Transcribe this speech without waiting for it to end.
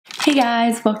Hey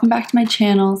guys, welcome back to my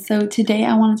channel. So today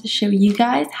I wanted to show you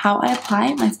guys how I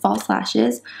apply my false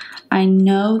lashes. I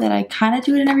know that I kind of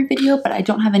do it in every video, but I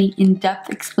don't have any in-depth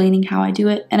explaining how I do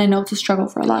it, and I know it's a struggle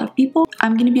for a lot of people.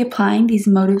 I'm going to be applying these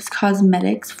Motives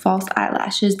Cosmetics false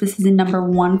eyelashes. This is in number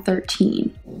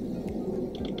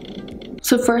 113.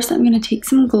 So first I'm going to take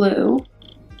some glue.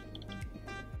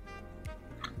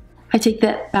 I take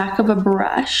the back of a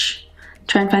brush,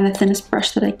 try and find the thinnest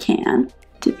brush that I can,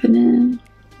 dip it in.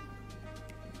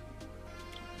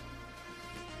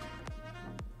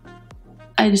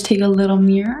 I just take a little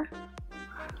mirror,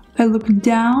 I look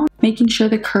down, making sure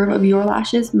the curve of your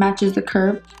lashes matches the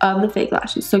curve of the fake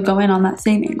lashes. So go in on that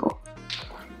same angle.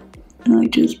 And I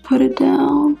just put it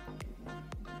down.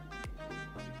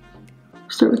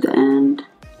 Start with the end.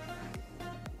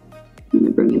 And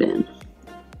then bring it in.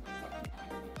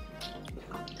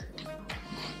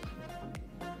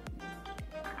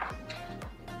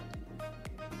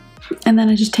 And then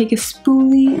I just take a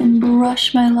spoolie and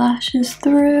brush my lashes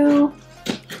through.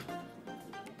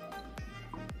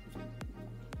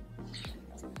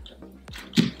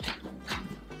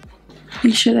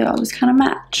 Make sure they all just kind of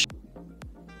match.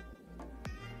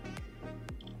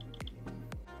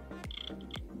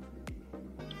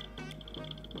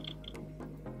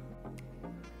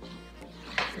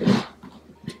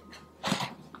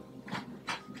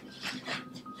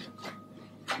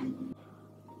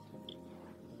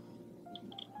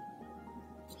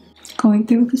 Going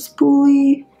through with the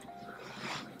spoolie.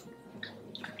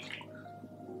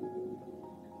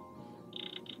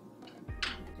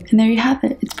 And there you have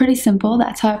it. It's pretty simple.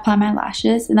 That's how I apply my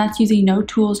lashes, and that's using no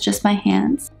tools, just my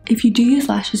hands. If you do use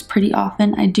lashes pretty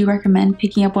often, I do recommend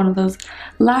picking up one of those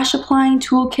lash applying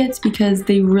toolkits because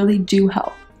they really do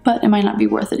help. But it might not be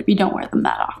worth it if you don't wear them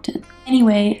that often.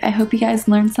 Anyway, I hope you guys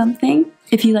learned something.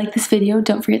 If you like this video,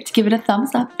 don't forget to give it a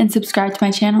thumbs up and subscribe to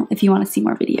my channel if you want to see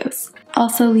more videos.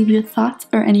 Also, leave your thoughts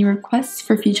or any requests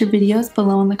for future videos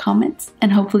below in the comments,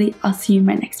 and hopefully I'll see you in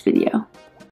my next video.